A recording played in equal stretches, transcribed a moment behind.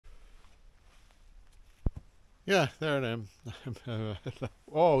Yeah, there I am.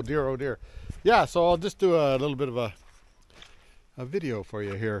 Oh dear, oh dear. Yeah, so I'll just do a little bit of a video for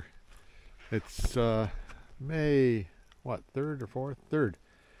you here. It's May, what, 3rd or 4th? 3rd.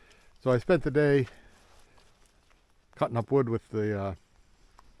 So I spent the day cutting up wood with the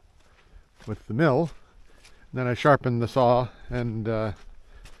mill. And then I sharpened the saw and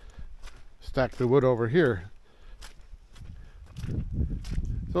stacked the wood over here.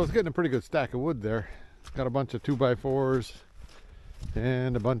 So it's getting a pretty good stack of wood there. Got a bunch of 2x4s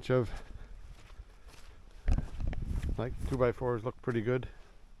and a bunch of, like, 2x4s look pretty good.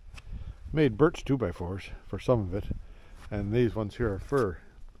 Made birch 2x4s for some of it, and these ones here are fir,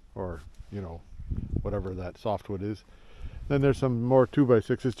 or you know, whatever that softwood is. Then there's some more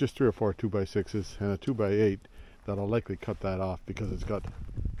 2x6s, just 3 or 4 2x6s and a 2x8 that I'll likely cut that off because it's got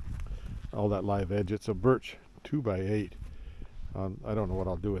all that live edge. It's a birch 2x8. I don't know what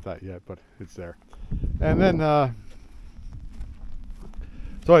I'll do with that yet, but it's there. And then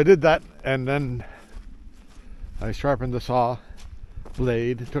so I did that, and then I sharpened the saw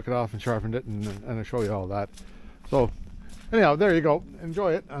blade, took it off and sharpened it, and I'll show you all that. So anyhow, there you go.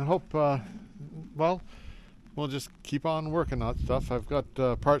 Enjoy it. I hope well, we'll just keep on working on stuff. I've got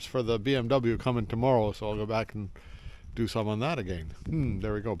parts for the BMW coming tomorrow, so I'll go back and do some on that again.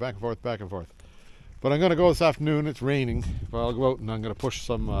 There we go, back and forth, back and forth. But I'm going to go this afternoon. It's raining, but I'll go out and I'm going to push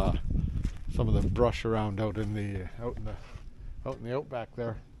some of the brush around out in the outback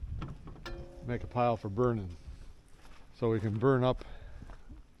there. Make a pile for burning, so we can burn up.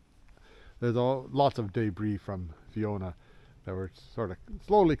 There's lots of debris from Fiona that we're sort of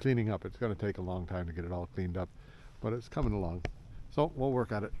slowly cleaning up. It's going to take a long time to get it all cleaned up, but it's coming along. So we'll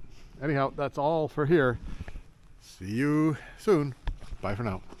work at it. Anyhow, that's all for here. See you soon. Bye for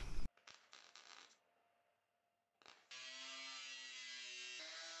now.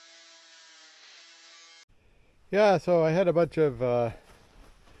 Yeah, so I had a bunch of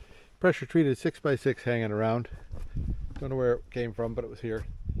pressure treated 6x6 hanging around. Don't know where it came from, but it was here.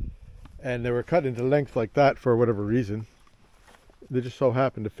 And they were cut into length like that for whatever reason. They just so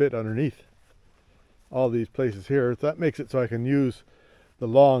happen to fit underneath all these places here. That makes it so I can use the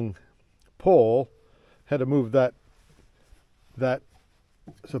long pole. Had to move that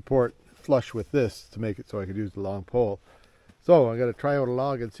support flush with this to make it so I could use the long pole. So I'm going to try out a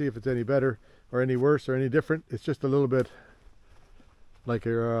log and see if it's any better or any worse or any different. It's just a little bit like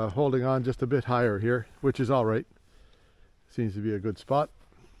you're holding on just a bit higher here, which is all right. Seems to be a good spot,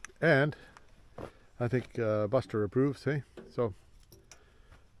 and I think Buster approves, hey? So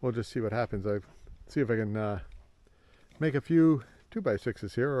we'll just see what happens. I see if I can make a few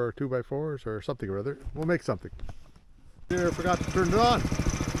 2x6s here, or 2x4s, or something or other. We'll make something. Here, I forgot to turn it on.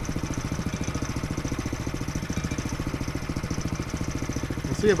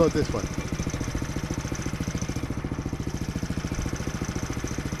 We'll see about this one.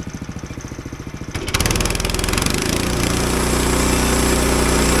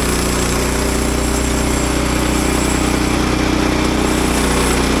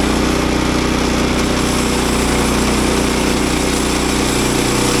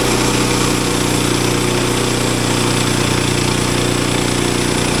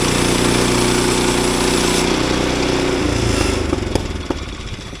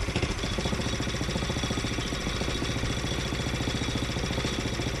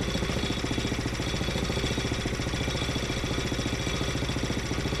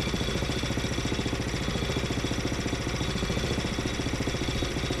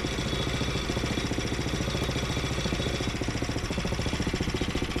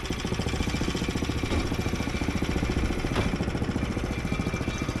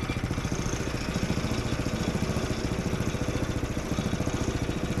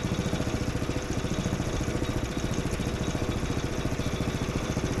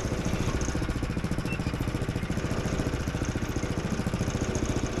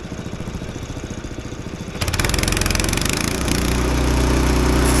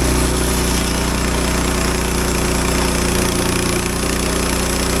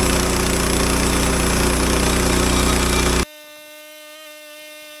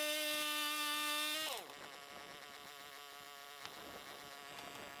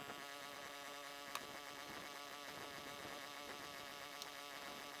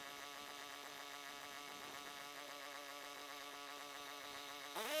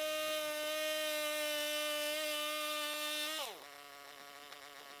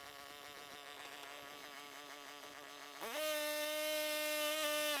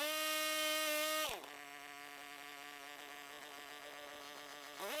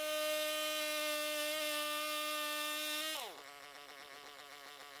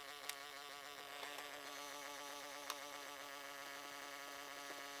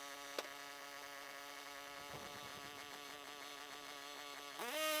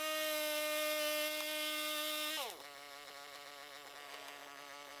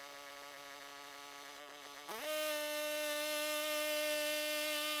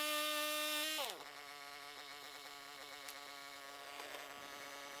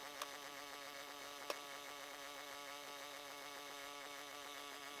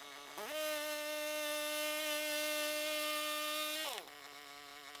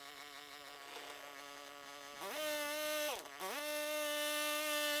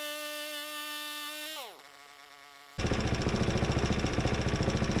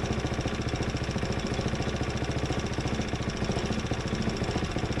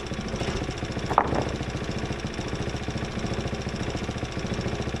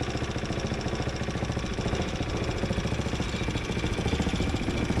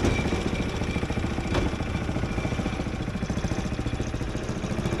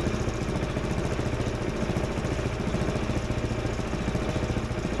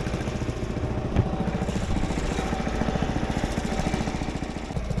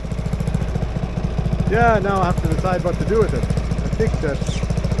 Yeah, now I have to decide what to do with it. I think that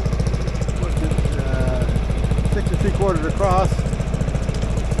 6 3/4 across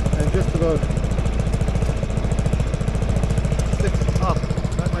and just about 6 up.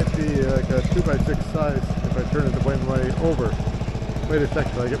 That might be like a 2x6 size if I turn it the one way over. Wait a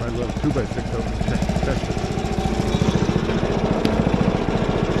second till I get my little 2x6 out and test it.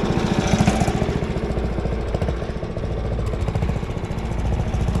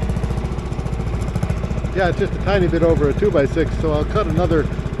 Yeah, it's just a tiny bit over a 2x6, so I'll cut another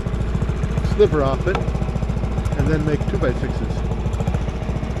sliver off it and then make 2x6s.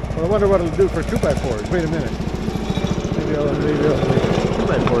 Well, I wonder what it'll do for 2x4s. Wait a minute. Maybe I'll make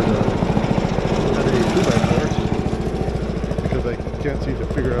 2x4s out of it. Not a 2x4 because I can't seem to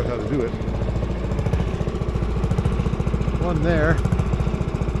figure out how to do it. One there.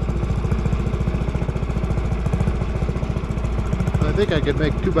 I think I could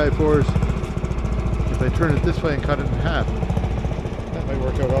make 2x4s if I turn it this way and cut it in half. That might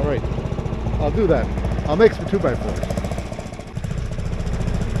work out all right. I'll do that. I'll make some 2x4s.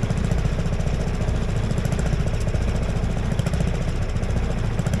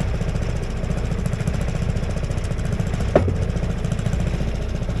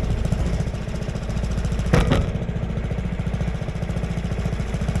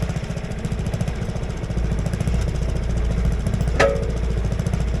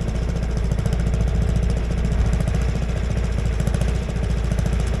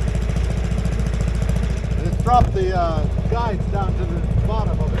 Drop the guides down to the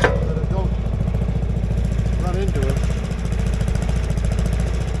bottom of it so that I don't run into it.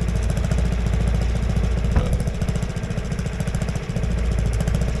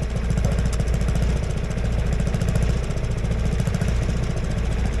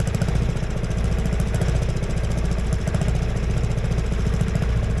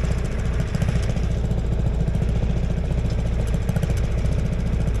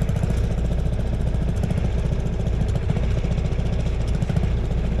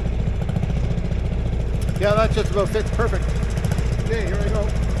 Yeah, that just about fits perfect. Okay, here we go.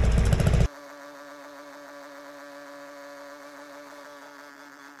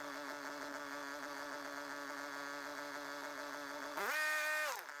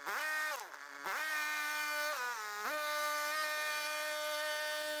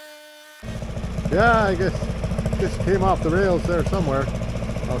 Yeah, I guess this came off the rails there somewhere.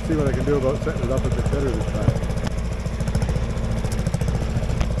 I'll see what I can do about setting it up a bit better this time.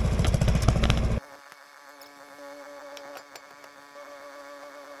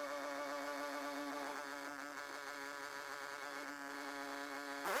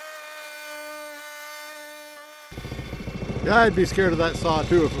 Yeah, I'd be scared of that saw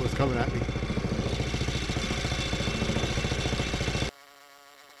too if it was coming at me.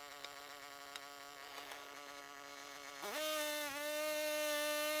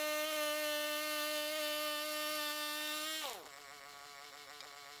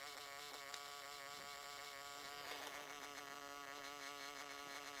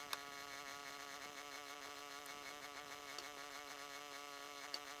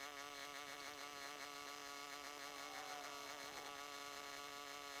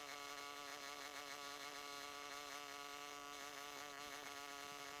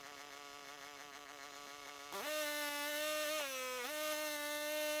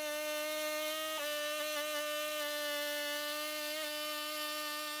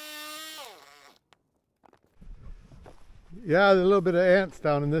 Yeah, there's a little bit of ants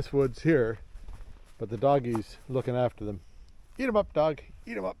down in this woods here, but the doggy's looking after them. Eat them up, dog.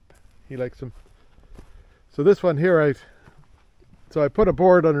 Eat them up. He likes them. So this one here, I put a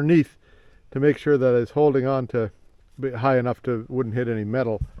board underneath to make sure that it's holding on to high enough to wouldn't hit any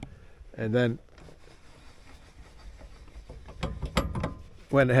metal, and then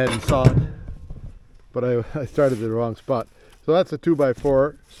went ahead and sawed. But I started in the wrong spot. So that's a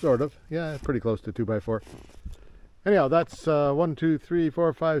 2x4, sort of. Yeah, pretty close to 2x4. Anyhow, that's 1, 2, 3,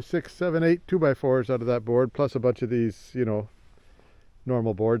 4, 5, 6, 7, 8 2x4s out of that board, plus a bunch of these, you know,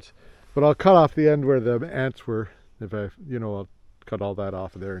 normal boards. But I'll cut off the end where the ants were. If I, you know, I'll cut all that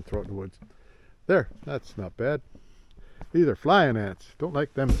off of there and throw it in the woods. There, that's not bad. These are flying ants. Don't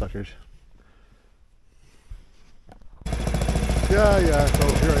like them suckers. Yeah, so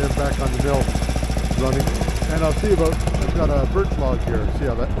here I am back on the mill running. And I'll see about, I've got a birch log here. See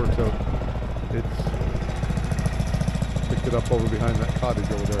how that works out. It's picked it up over behind that cottage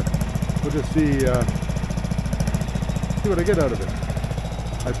over there. We'll just see what I get out of it.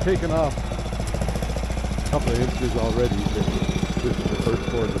 I've taken off a couple of inches already. This is the first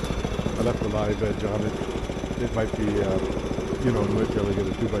board. I left the live edge on it. It might be you know, you might be able to get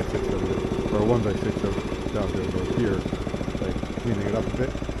a 2x6 out of it, or a 1x6 out down to about here, like cleaning it up a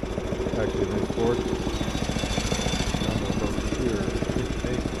bit. Actually, a nice board. Down to about here,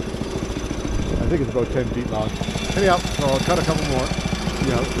 I think it's about 10 feet long. Anyhow, so I'll cut a couple more.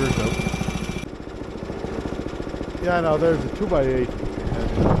 See how it turns out. Yeah, now there's a 2x8 and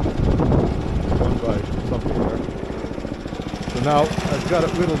 1 by something there. So now I've got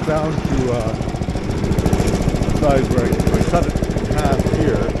it whittled down to the size where I cut it in half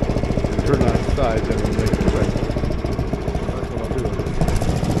here and turn on its side, then it'll make it right. So that's what I'll do.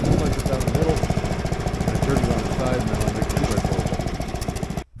 I'll place it down the middle and turn it on its side, and then I'll make 2x4.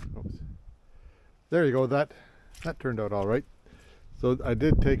 Oops. There you go. That turned out all right. So I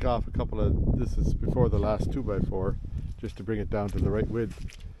did take off a couple of, this is before the last 2x4, just to bring it down to the right width.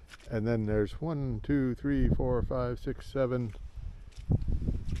 And then there's 1, 2, 3, 4, 5, 6, 7,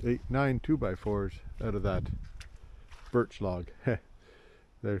 8, 9 2x4s out of that birch log.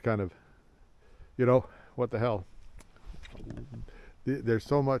 They're kind of, you know, what the hell. There's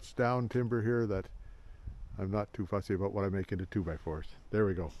so much down timber here that I'm not too fussy about what I make into 2x4s. There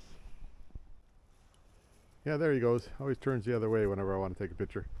we go. Yeah, there he goes. Always turns the other way whenever I want to take a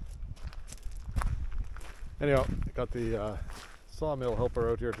picture. Anyhow, I got the sawmill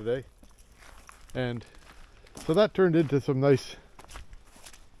helper out here today. And so that turned into some nice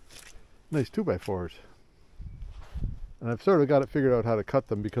 2x4s. And I've sort of got it figured out how to cut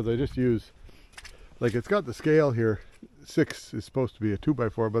them, because I just use, like, it's got the scale here. 6 is supposed to be a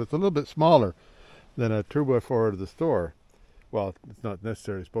 2x4, but it's a little bit smaller than a 2x4 at the store. Well, it's not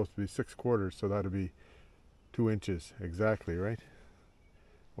necessarily supposed to be 6/4, so that'd be 2 inches exactly, right?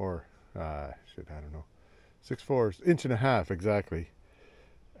 Or shit, I don't know, 6/4, 1.5 inches exactly.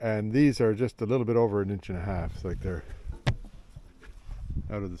 And these are just a little bit over 1.5 inches. It's like they're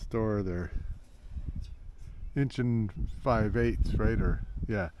out of the store. They're 1 5/8 inches, right? Or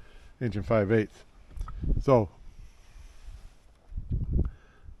yeah, 1 5/8 inches. So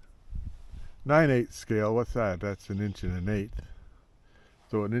 9/8 scale. What's that? That's 1 1/8 inches.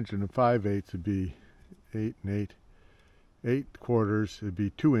 So 1 5/8 inches would be 8 and 8/4 would be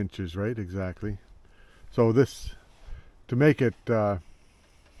 2 inches, right? Exactly. So this, to make it so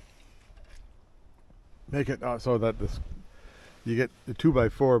that this, you get the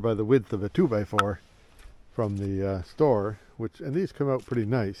 2x4 by the width of a 2x4 from the store, and these come out pretty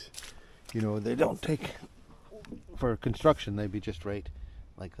nice. You know, they don't take, for construction, they'd be just right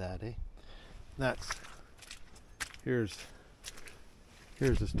like that, eh? That's, here's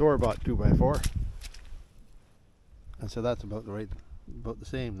the store-bought 2x4. And so that's about the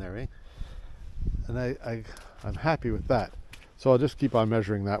same there, eh? And I'm happy with that. So I'll just keep on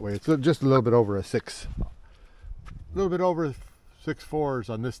measuring that way. It's just a little bit over a 6. A little bit over 6/4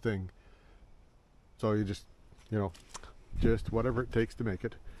 on this thing. So you just, you know, just whatever it takes to make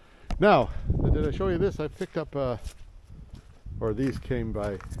it. Now, did I show you this? I picked up, or these came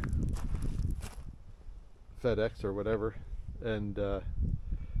by FedEx or whatever, and a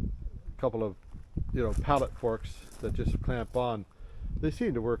couple of, you know, pallet forks that just clamp on. They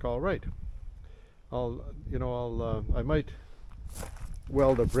seem to work all right. I might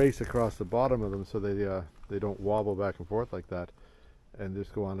weld a brace across the bottom of them so they don't wobble back and forth like that, and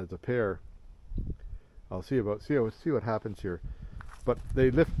just go on as a pair. I'll see what happens here. But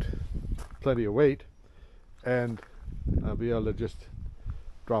they lift plenty of weight, and I'll be able to just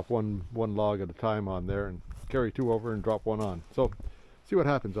drop one log at a time on there and carry 2 over and drop 1 on. So see what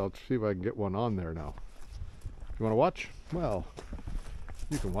happens. I'll see if I can get 1 on there now. You want to watch? Well,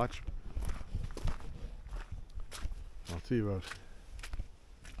 you can watch. I'll see about,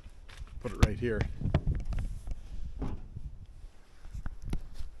 put it right here.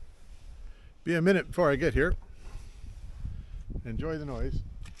 Be a minute before I get here. Enjoy the noise.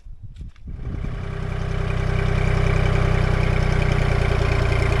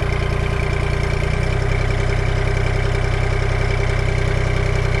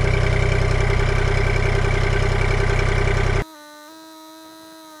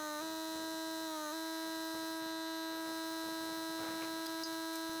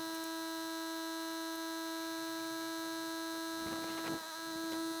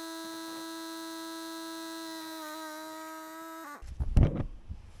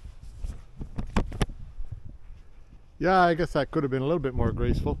 Yeah, I guess that could have been a little bit more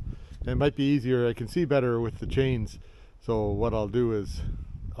graceful. It might be easier. I can see better with the chains. So what I'll do is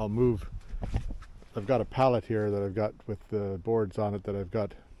I'll move. I've got a pallet here that I've got with the boards on it that I've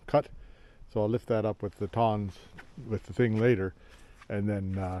got cut. So I'll lift that up with the tongs with the thing later, and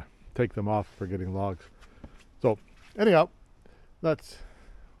then take them off for getting logs. So anyhow, that's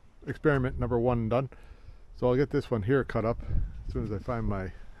experiment number 1 done. So I'll get this one here cut up as soon as I find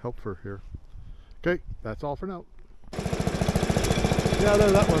my helper here. Okay, that's all for now. Yeah,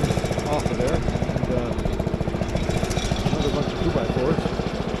 there's that one off of there. And another bunch of 2x4s.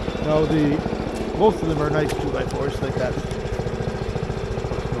 Now most of them are nice 2x4s like that.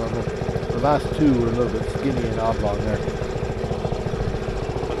 That's normal. The last two were a little bit skinny and oblong there.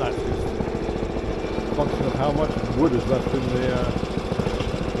 But that's just a function of how much wood is left in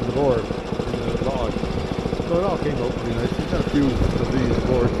the board, in the log. So it all came out pretty nice. We've got a few of these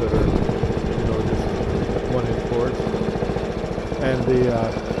boards that are, you know, just 1-inch boards. And the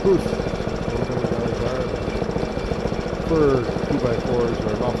spruce, fir 2x4s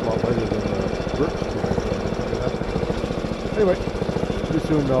are an awful lot lighter than the birch 2x4s. Anyway, pretty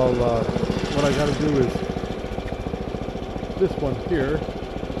soon what I gotta do is this one here,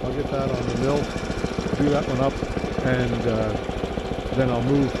 I'll get that on the mill, do that one up, and then I'll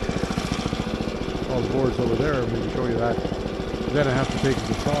move all the boards over there and maybe show you that. Then I have to take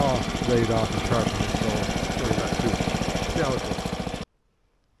the saw blade off and sharpen it, so I'll show you that too. See how it goes.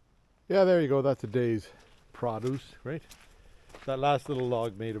 Yeah, there you go, that's a day's produce, right? That last little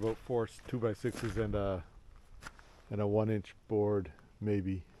log made about 4 2x6s and a 1-inch board,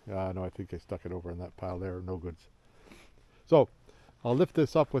 maybe. No, I think I stuck it over in that pile there, no goods. So, I'll lift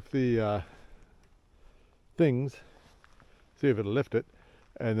this up with the things, see if it'll lift it,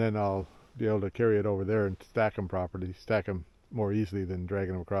 and then I'll be able to carry it over there and stack them properly, stack them more easily than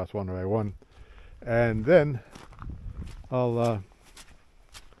dragging them across one by one. And then I'll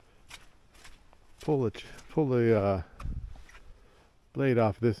pull the blade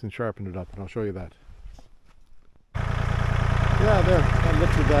off this and sharpen it up, and I'll show you that. Yeah, there, I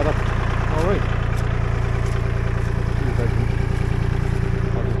lifted that up. All right. See if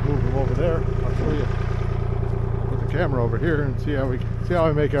I'll just move them over there. I'll show you. I'll put the camera over here and see how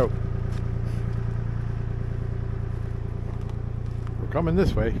I make out. We're coming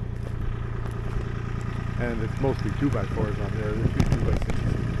this way, and it's mostly 2x4s on there. There's a few 2x6s.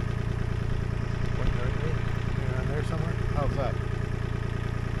 Around there somewhere. How's that?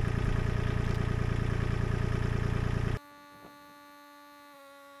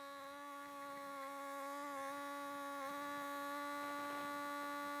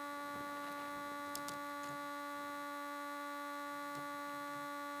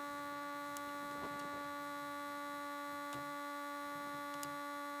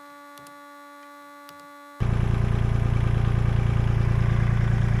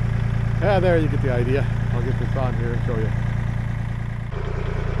 Yeah, there you get the idea. I'll get this on here and show you.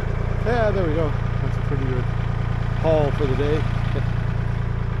 Yeah, there we go. That's a pretty good haul for the day.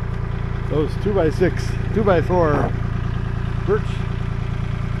 Those 2x6, 2x4 birch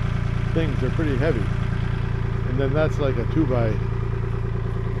things are pretty heavy. And then that's like a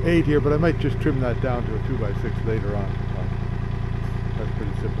 2x8 here, but I might just trim that down to a 2x6 later on. That's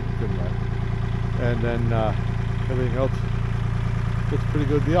pretty simple to trim that. And then everything else looks pretty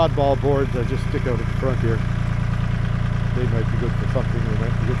good. The oddball boards I just stick out at the front here. They might be good for something, they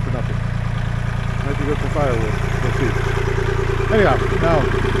might be good for nothing. Might be good for firewood. We'll see. Anyhow, now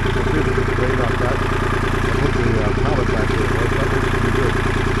we'll see if we can blade off that. I'll put the pallet back here. Right? That looks pretty good.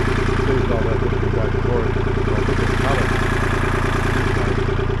 Saves all that lifting back and forth. So I'll put the pallet.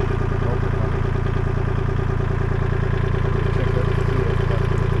 Check that to see what's left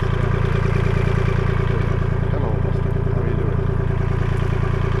of this camera. Hello, Buster. How are you doing?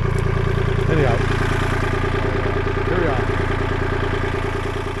 Anyhow, carry on.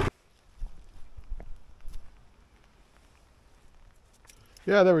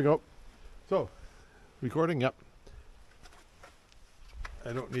 Yeah, there we go. So, recording, yep.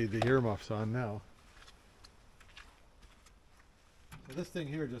 I don't need the earmuffs on now. So this thing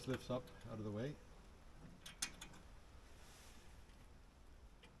here just lifts up out of the way.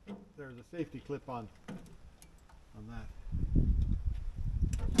 There's a safety clip on that.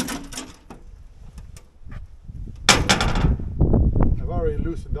 I've already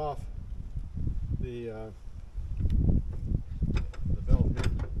loosened off the belt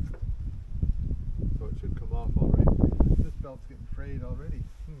here, so it should come off all right. This belt's getting frayed already.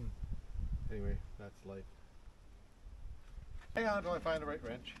 Anyway, that's life. Hang on until I find the right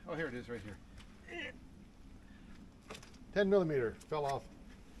wrench. Oh, here it is, right here. 10mm fell off.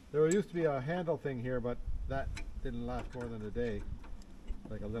 There used to be a handle thing here, but that didn't last more than a day.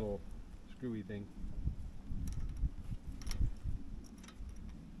 Like a little screwy thing.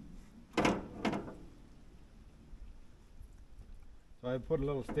 So I put a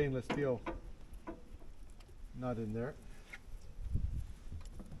little stainless steel nut in there.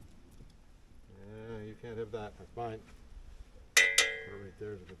 Yeah, you can't have that. That's mine. Put it right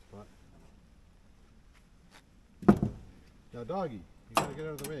there is a good spot. Now, doggy, you gotta get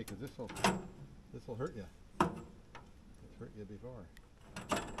out of the way because this'll hurt you. It's hurt you before.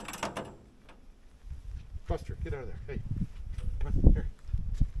 Buster, get out of there. Hey, come on, here.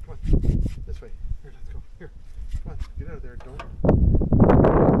 Come on, this way. Here, let's go. Here, come on, get out of there. Don't. Come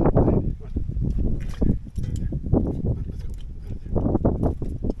on. There. Come on, let's go. Out of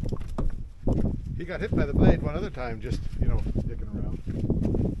there. He got hit by the blade one other time, just, you know, dicking around.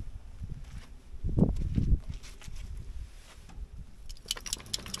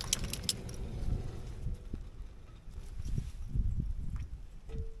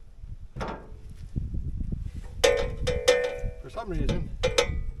 For some reason,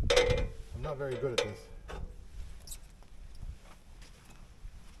 I'm not very good at this.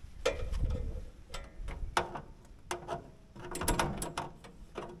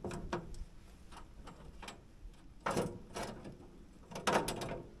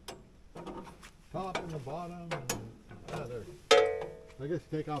 Top and the bottom. There. I guess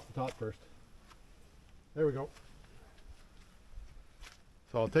you take off the top first. There we go.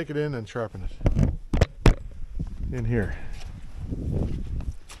 So I'll take it in and sharpen it. In here.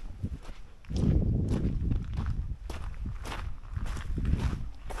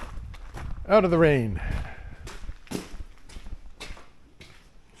 Out of the rain.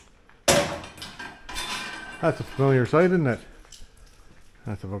 That's a familiar sight, isn't it?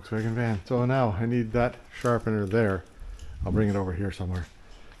 That's a Volkswagen van. So now I need that sharpener there. I'll bring it over here somewhere.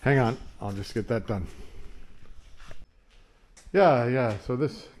 Hang on, I'll just get that done. Yeah, so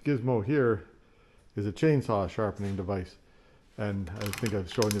this gizmo here is a chainsaw sharpening device. And I think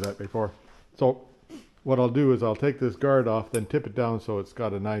I've shown you that before. So what I'll do is I'll take this guard off, then tip it down so it's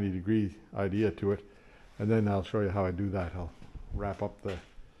got a 90-degree idea to it. And then I'll show you how I do that. I'll wrap up the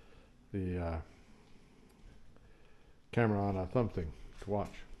camera on something to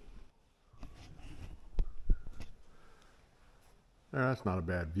watch. There, that's not a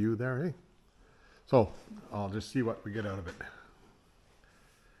bad view there, eh? So I'll just see what we get out of it.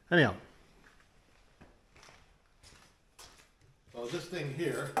 Anyhow, so this thing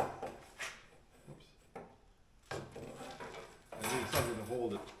here, oops, I need something to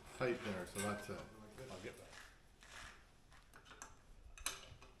hold it tight there, so that's it. I'll get that.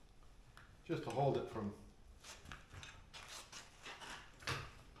 Just to hold it from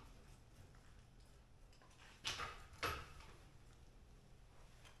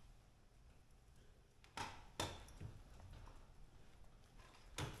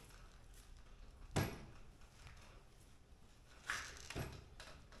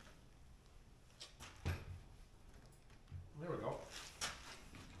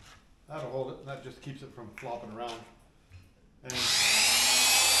that'll hold it, and that just keeps it from flopping around. And look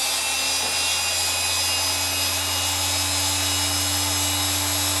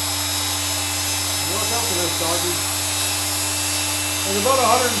out for this, doggy. It's about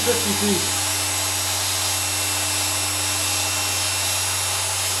 150 feet.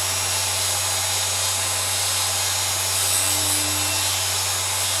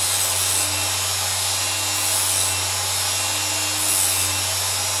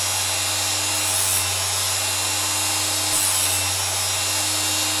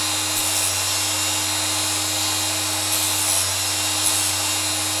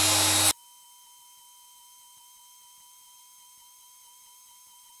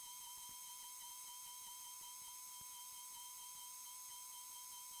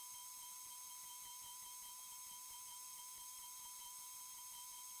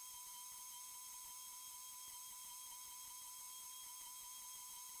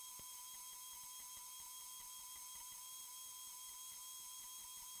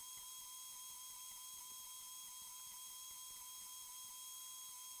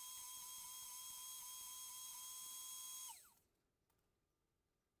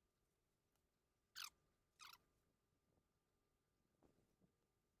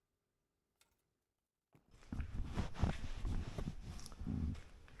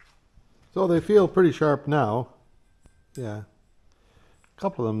 So they feel pretty sharp now. Yeah. A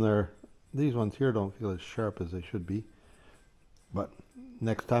couple of them there, these ones here don't feel as sharp as they should be. But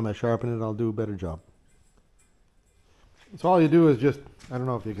next time I sharpen it, I'll do a better job. So all you do is just, I don't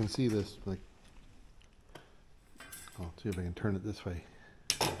know if you can see this, like, I'll see if I can turn it this way.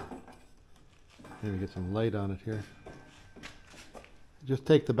 Maybe get some light on it here. Just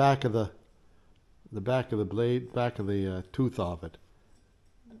take the back of the blade, back of the tooth off it.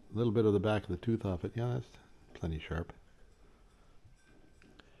 A little bit of the back of the tooth off it. Yeah, that's plenty sharp.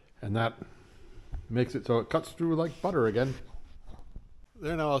 And that makes it so it cuts through like butter again.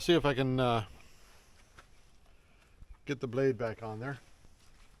 There, now I'll see if I can get the blade back on there.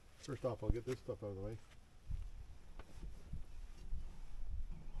 First off, I'll get this stuff out of the way.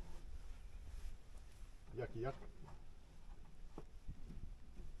 Yucky yuck.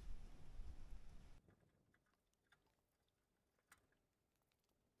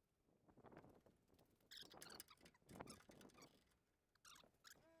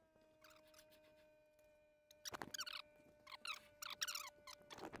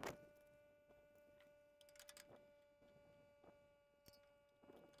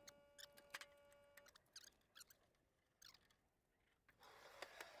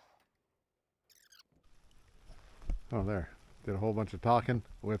 Oh, there. Did a whole bunch of talking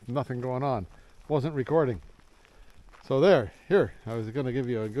with nothing going on. Wasn't recording. So there, here. I was going to give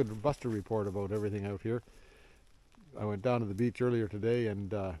you a good buster report about everything out here. I went down to the beach earlier today,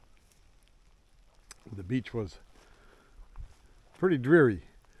 and the beach was pretty dreary.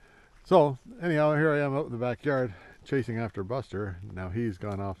 So anyhow, here I am out in the backyard chasing after Buster. Now he's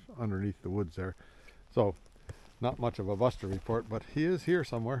gone off underneath the woods there. So not much of a buster report, but he is here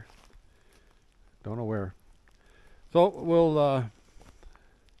somewhere. Don't know where. So we'll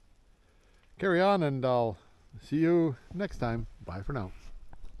carry on, and I'll see you next time. Bye for now.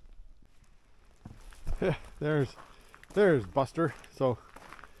 Yeah, there's Buster. So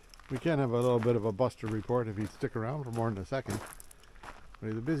we can have a little bit of a Buster report if he'd stick around for more than a second. But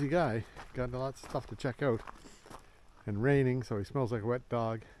he's a busy guy. Got lots of stuff to check out. And raining, so he smells like a wet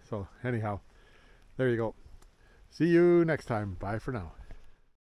dog. So anyhow, there you go. See you next time. Bye for now.